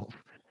myself.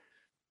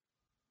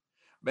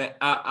 But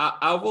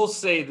I will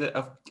say that,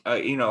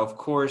 of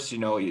course,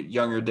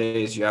 younger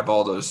days, you have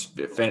all those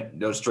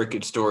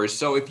drinking stories.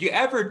 So if you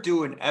ever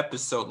do an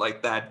episode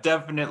like that,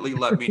 definitely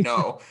let me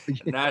know.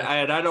 Yeah.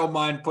 And I don't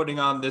mind putting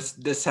on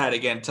this hat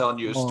again, telling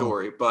you a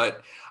story.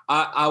 But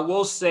I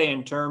will say,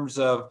 in terms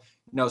of,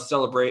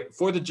 celebrate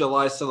 4th of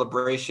July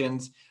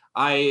celebrations,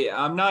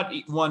 I'm not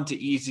one to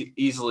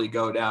easily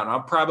go down. I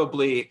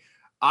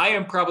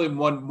am probably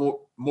one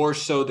more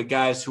so the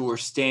guys who are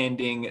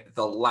standing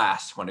the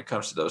last when it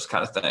comes to those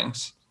kind of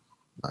things.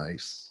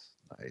 Nice.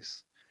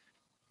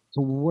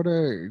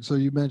 So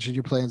you mentioned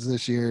your plans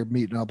this year,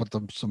 meeting up with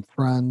some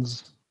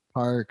friends,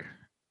 park,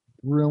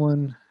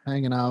 grilling,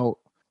 hanging out.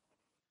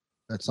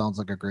 That sounds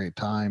like a great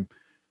time.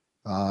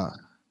 I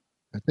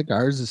think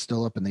ours is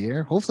still up in the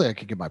air. Hopefully I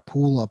could get my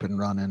pool up and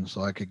running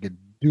so I could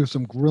do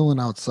some grilling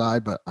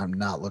outside, but I'm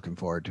not looking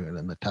forward to it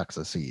in the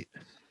Texas heat.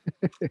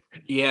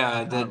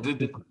 Yeah,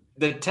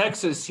 The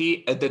Texas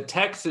heat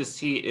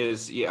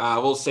is, yeah, I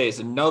will say, is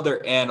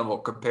another animal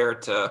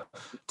compared to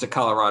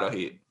Colorado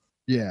heat.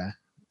 Yeah,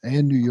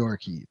 and New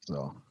York heat.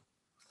 So,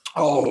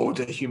 Oh,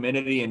 the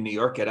humidity in New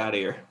York! Get out of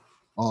here!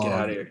 Get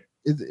out of here!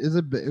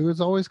 it was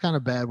always kind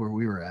of bad where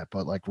we were at,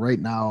 but like right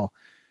now,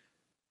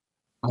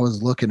 I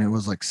was looking. It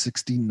was like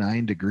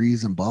 69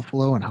 degrees in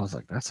Buffalo, and I was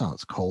like, that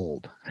sounds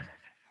cold.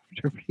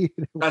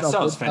 That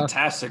sounds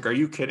fantastic. Are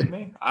you kidding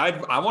me?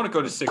 I want to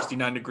go to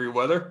 69-degree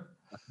weather.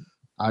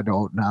 I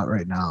don't, not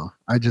right now.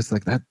 I just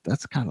like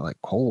that's kind of like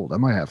cold. I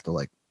might have to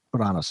like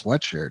put on a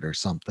sweatshirt or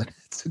something.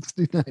 It's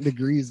 69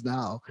 degrees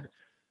now.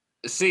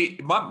 See,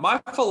 my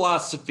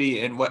philosophy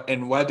in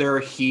weather,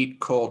 heat,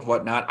 cold,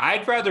 whatnot,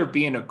 I'd rather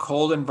be in a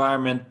cold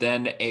environment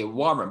than a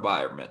warm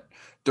environment.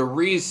 The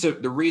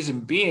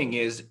reason being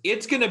is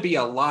it's going to be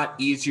a lot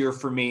easier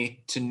for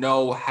me to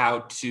know how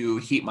to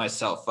heat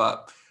myself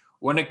up.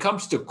 When it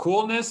comes to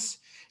coolness,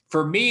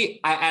 for me,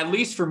 at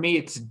least for me,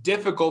 it's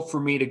difficult for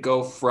me to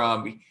go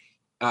from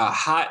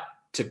hot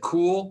to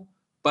cool,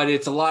 but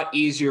it's a lot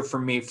easier for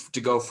me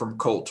to go from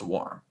cold to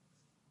warm.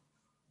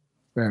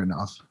 Fair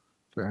enough.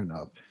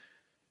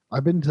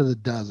 I've been to the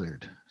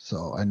desert,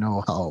 so I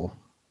know how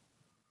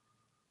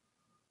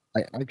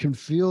I can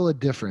feel a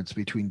difference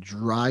between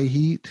dry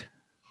heat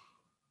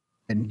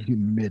and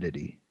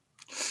humidity.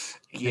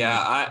 Yeah,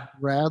 I'd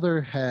rather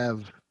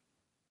have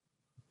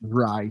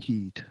dry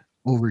heat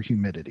over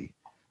humidity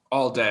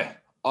all day.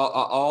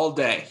 All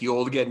day. You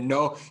will get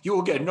no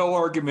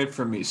argument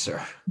from me,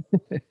 sir.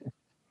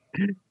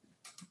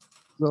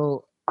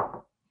 So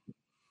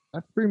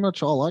that's pretty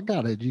much all I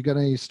got. Do you got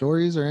any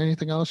stories or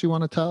anything else you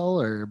want to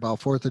tell, or about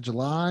 4th of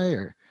July,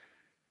 or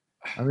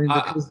I mean,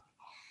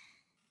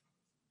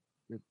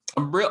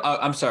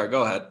 I'm sorry.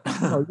 Go ahead.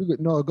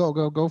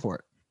 Go for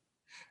it.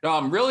 No,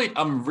 I'm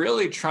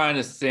really trying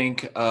to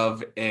think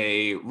of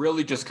a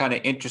really just kind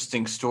of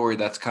interesting story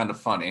that's kind of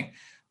funny.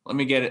 Let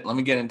me get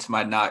into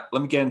my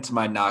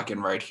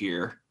noggin right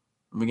here.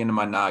 Let me get into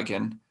my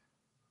noggin.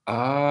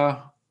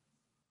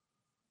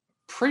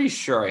 Pretty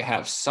sure I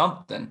have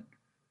something.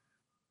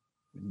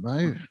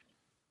 My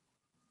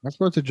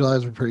 4th of July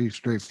is pretty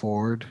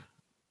straightforward.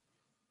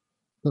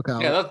 Look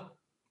out,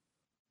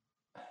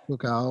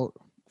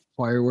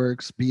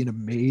 fireworks, being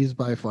amazed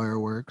by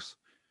fireworks.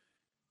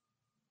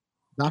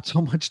 Not so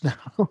much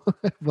now,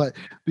 but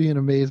being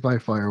amazed by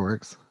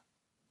fireworks.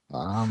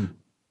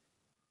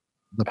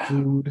 The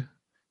food,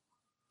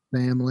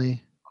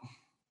 family.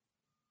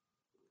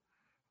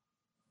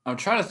 I'm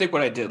trying to think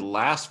what I did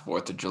last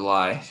 4th of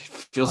July.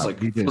 Feels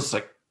like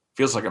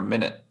a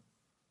minute.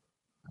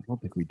 I don't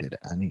think we did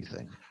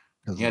anything.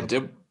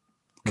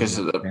 Because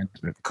of the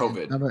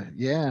COVID.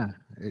 Yeah.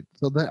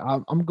 So that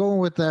I'm going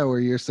with that where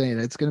you're saying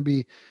there's going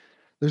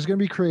to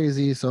be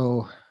crazy.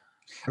 So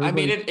I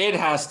mean, it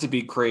has to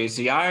be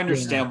crazy. I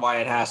understand why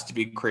it has to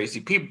be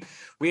crazy.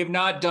 We have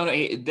not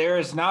there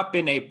has not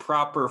been a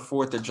proper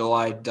 4th of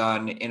July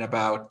done in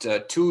about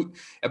 2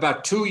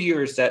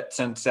 years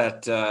since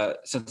the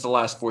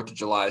last 4th of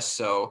July.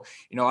 So,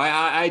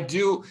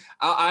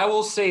 I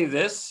will say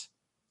this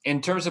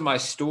in terms of my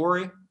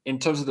story, in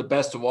terms of the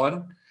best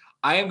one,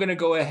 I am going to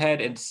go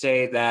ahead and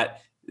say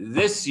that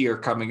this year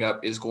coming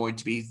up is going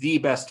to be the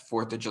best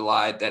 4th of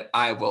July that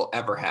I will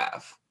ever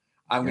have.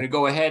 I'm going to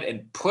go ahead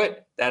and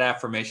put that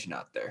affirmation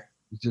out there.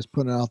 Just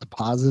putting out the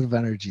positive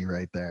energy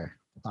right there.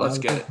 Let's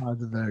get it.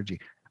 Positive energy.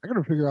 I got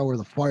to figure out where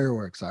the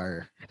fireworks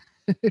are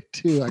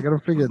too. I got to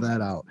figure that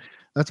out.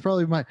 That's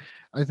probably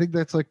I think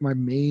that's like my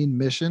main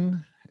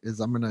mission is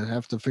I'm going to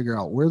have to figure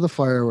out where the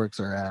fireworks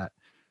are at.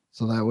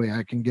 So that way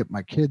I can get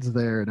my kids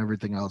there and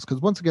everything else.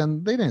 Because once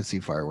again, they didn't see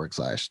fireworks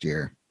last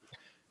year.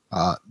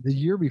 The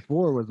year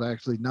before was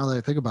actually, now that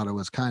I think about it,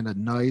 was kind of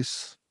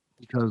nice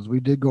because we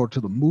did go to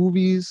the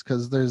movies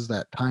because there's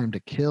that time to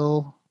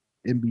kill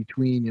in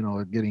between,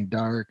 getting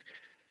dark.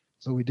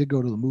 So we did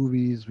go to the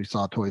movies. We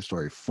saw Toy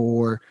Story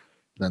 4.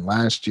 Then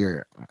last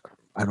year,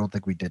 I don't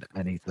think we did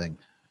anything.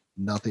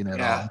 Nothing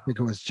at all. I think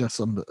it was just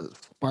some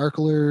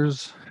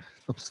sparklers,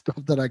 some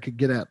stuff that I could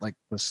get at like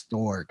the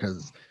store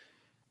because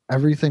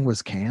everything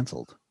was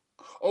canceled.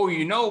 Oh,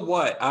 you know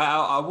what?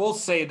 I will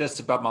say this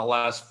about my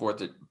last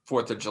 4th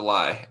of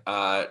July.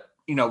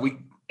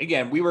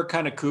 We were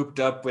kind of cooped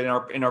up in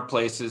our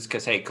places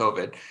because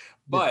COVID.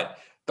 But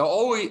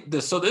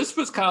so this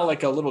was kind of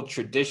like a little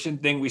tradition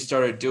thing we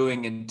started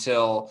doing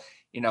until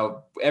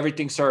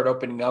everything started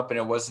opening up and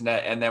it wasn't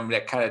that, and then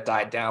that kind of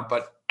died down.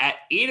 But at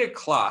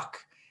 8:00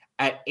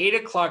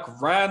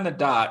 right on the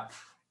dot,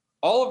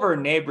 all of our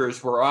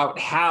neighbors were out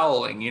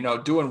howling,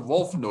 doing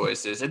wolf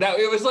noises. And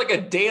it was like a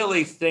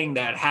daily thing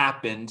that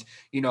happened,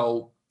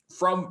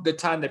 from the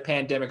time the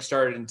pandemic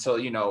started until,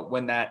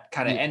 when that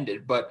kind of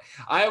ended. But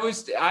I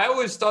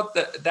always thought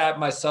that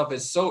myself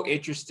is so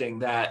interesting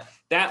that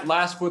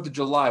last 4th of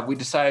July, we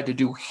decided to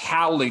do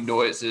howling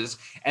noises.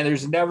 And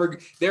there's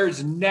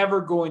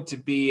never going to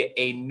be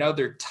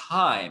another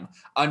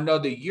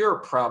year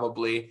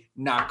probably,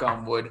 knock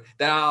on wood,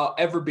 that I'll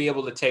ever be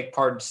able to take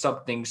part in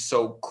something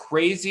so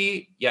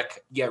crazy yet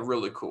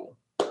really cool.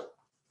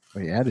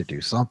 Well, you had to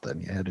do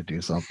something. You had to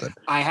do something.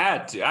 I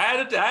had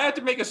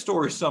to make a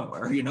story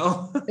somewhere, you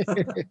know.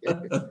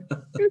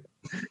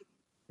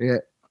 Yeah.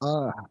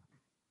 I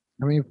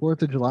mean,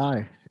 4th of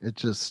July, it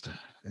just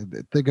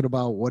thinking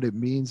about what it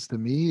means to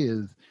me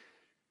is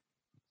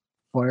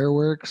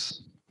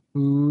fireworks,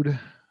 food,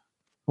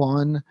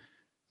 fun.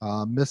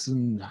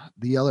 Missing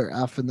the other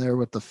F in there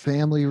with the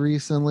family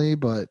recently,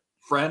 but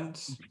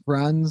Friends.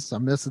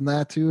 I'm missing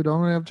that too.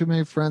 Don't have too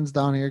many friends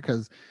down here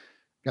because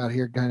got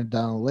here kind of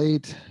down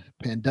late,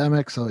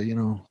 pandemic. So,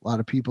 a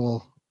lot of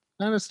people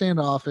kind of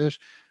standoffish,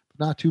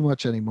 but not too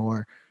much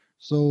anymore.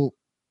 So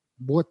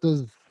what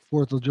does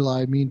 4th of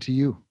July mean to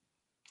you?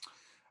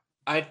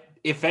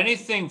 If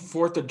anything,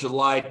 4th of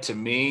July to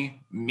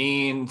me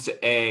means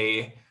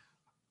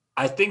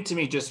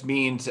just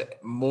means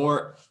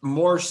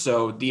more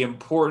so the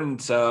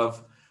importance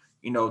of,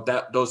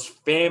 that those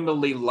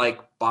family like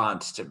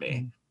bonds to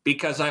me,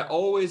 because I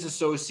always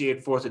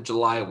associate 4th of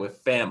July with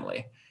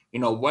family,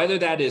 whether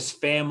that is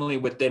family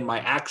within my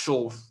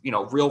actual,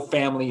 real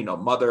family,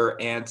 mother,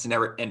 aunts,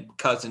 and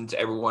cousins,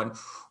 everyone,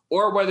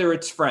 or whether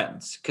it's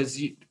friends.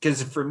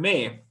 Because for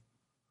me,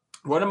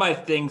 one of my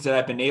things that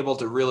I've been able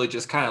to really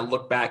just kind of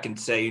look back and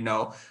say,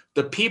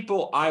 the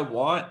people I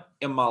want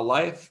in my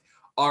life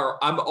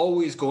I'm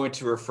always going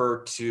to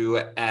refer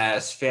to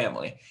as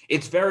family.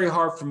 It's very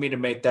hard for me to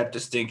make that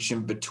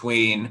distinction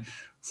between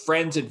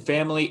friends and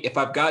family if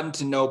I've gotten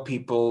to know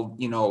people,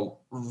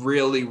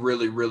 really,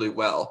 really, really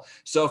well.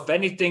 So if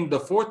anything, the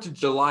 4th of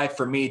July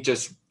for me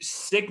just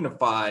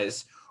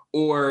signifies,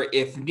 or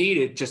if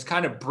needed, just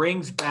kind of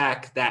brings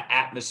back that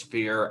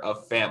atmosphere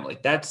of family.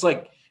 That's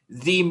like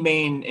the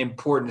main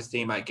important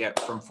theme I get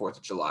from 4th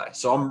of July.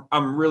 So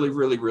I'm really,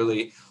 really,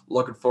 really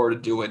looking forward to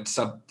doing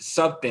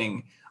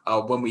something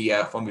when we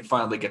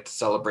finally get to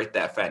celebrate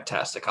that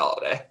fantastic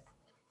holiday.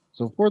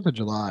 So 4th of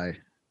July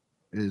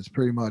is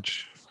pretty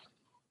much,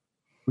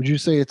 would you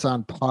say it's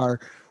on par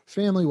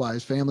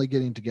family-wise, family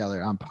getting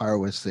together on par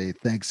with, say,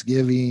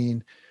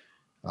 Thanksgiving,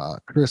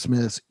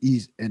 Christmas,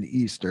 and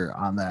Easter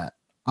on that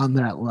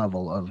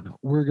level of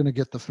we're going to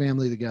get the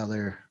family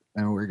together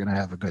and we're going to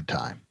have a good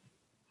time?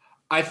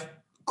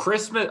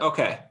 Christmas,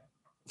 okay.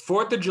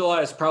 4th of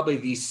July is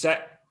probably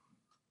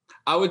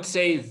I would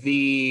say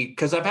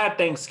because I've had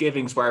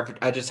Thanksgivings where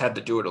I just had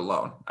to do it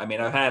alone. I mean,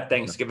 I've had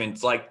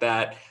Thanksgivings like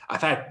that.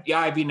 I've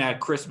even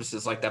had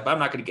Christmases like that, but I'm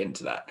not going to get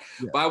into that.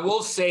 Yeah. But I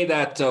will say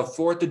that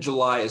 4th of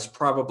July is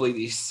probably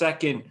the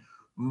second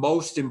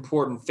most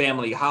important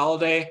family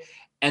holiday.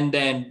 And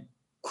then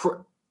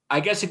I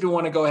guess if you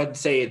want to go ahead and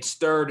say it's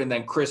third, and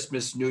then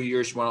Christmas, New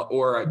Year's,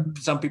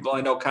 some people I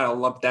know kind of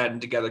lump that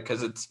in together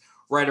because it's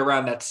right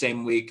around that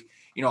same week.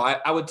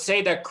 I would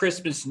say that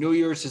Christmas, New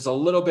Year's is a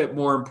little bit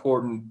more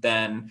important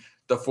than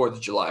the 4th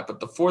of July, but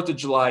the 4th of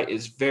July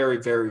is very,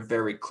 very,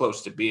 very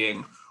close to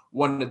being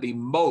one of the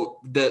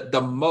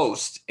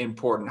most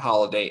important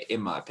holiday,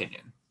 in my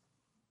opinion.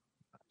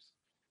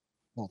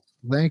 Well,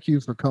 thank you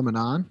for coming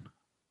on.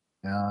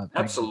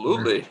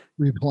 Absolutely.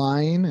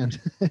 Replying and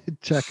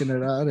checking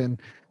it out and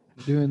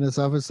doing this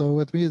episode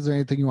with me. Is there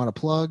anything you want to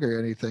plug or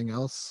anything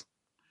else?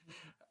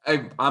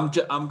 I'm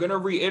going to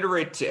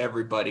reiterate to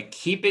everybody,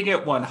 keeping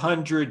it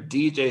 100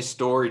 DJ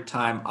story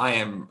time. I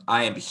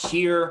am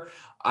here.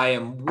 I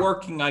am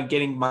working on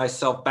getting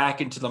myself back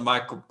onto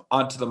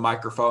the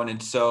microphone.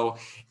 And so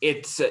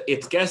it's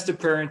guest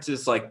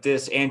appearances like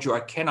this. Andrew, I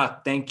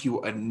cannot thank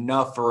you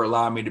enough for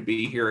allowing me to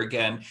be here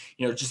again.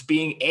 Just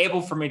being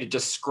able for me to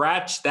just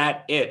scratch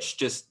that itch,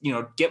 just,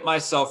 get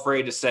myself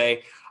ready to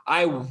say,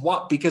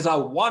 because I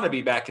want to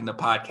be back in the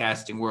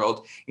podcasting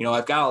world.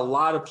 I've got a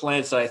lot of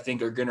plans that I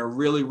think are going to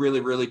really, really,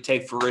 really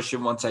take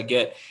fruition once I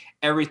get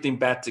everything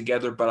back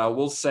together. But I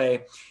will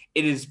say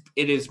it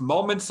is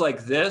moments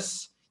like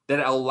this that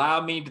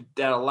allow me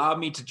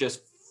to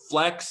just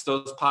flex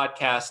those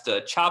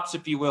podcast chops,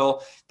 if you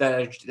will,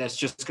 that's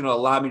just going to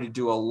allow me to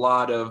do a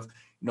lot of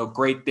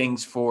great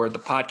things for the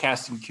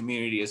podcasting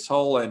community as a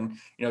whole. And,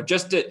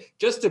 just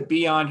to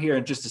be on here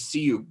and just to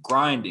see you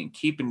grinding,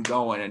 keeping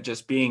going, and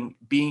just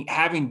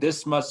having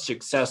this much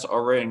success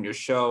already in your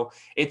show,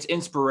 it's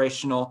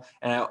inspirational.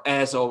 And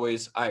as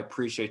always, I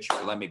appreciate you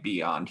for letting me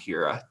be on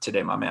here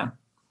today, my man.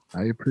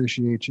 I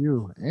appreciate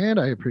you. And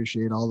I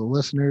appreciate all the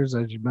listeners.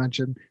 As you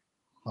mentioned,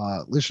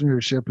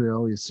 listenership, it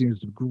always seems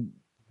to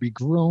be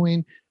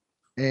growing.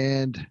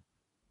 And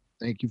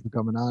thank you for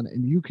coming on.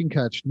 And you can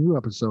catch new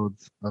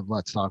episodes of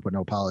Let's Talk But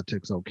No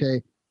Politics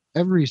Okay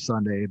every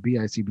Sunday at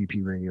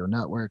BICBP Radio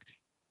Network,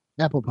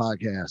 Apple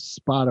Podcasts,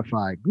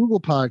 Spotify,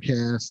 Google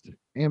Podcasts,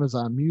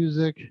 Amazon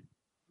Music,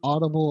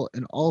 Audible,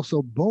 and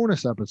also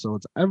bonus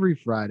episodes every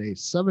Friday,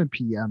 7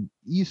 p.m.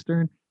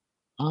 Eastern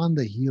on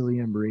the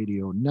Helium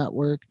Radio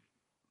Network.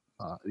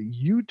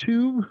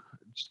 YouTube,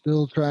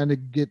 still trying to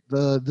get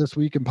the This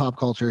Week in Pop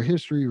Culture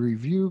History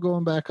review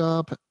going back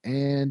up,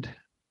 and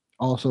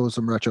also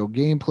some retro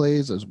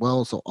gameplays as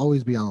well. So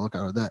always be on the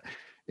lookout for that.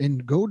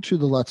 And go to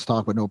the Let's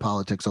Talk But No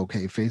Politics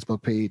Okay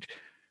Facebook page.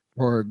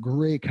 for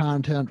great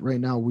content.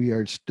 Right now, we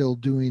are still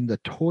doing the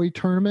toy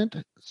tournament.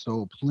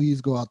 So please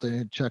go out there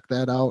and check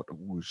that out.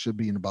 We should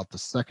be in about the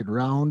second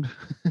round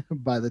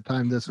by the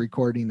time this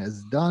recording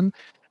is done.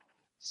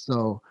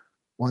 So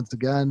once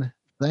again,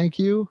 thank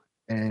you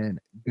and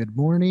good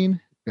morning,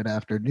 good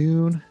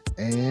afternoon,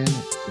 and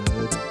good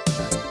night.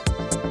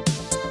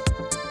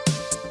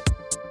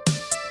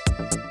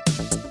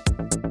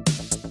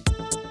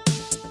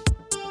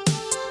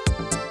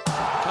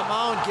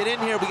 Get in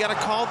here. We got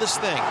to call this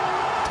thing.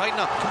 Tighten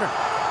up. Come here.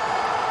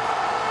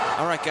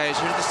 All right, guys.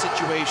 Here's the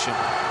situation.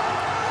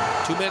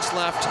 2 minutes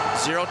left.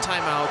 0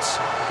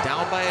 timeouts.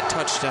 Down by a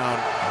touchdown.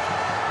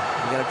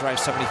 We got to drive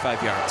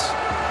 75 yards.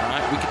 All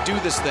right. We can do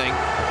this thing.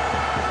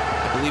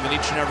 I believe in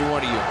each and every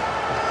one of you.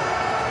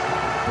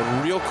 But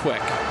real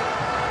quick,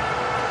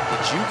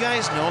 did you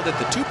guys know that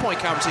the 2 Point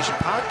Conversation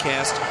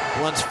podcast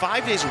runs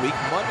 5 days a week,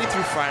 Monday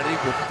through Friday,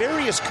 with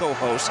various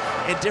co-hosts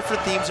and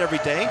different themes every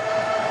day?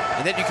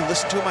 And then you can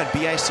listen to them on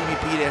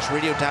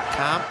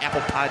bicbp-radio.com,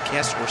 Apple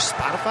Podcasts, or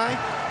Spotify.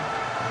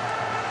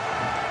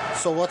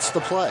 So what's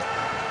the play?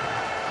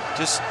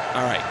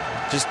 All right.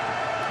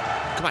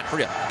 Come on,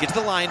 hurry up. Get to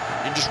the line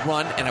and just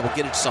run, and I will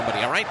get it to somebody,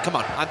 all right? Come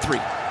on 3.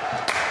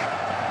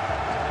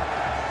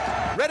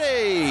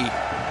 Ready.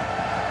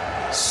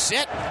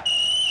 Set.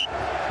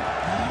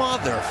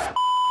 Mother.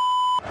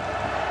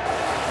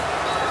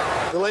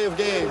 Delay of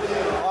game.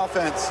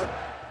 Offense.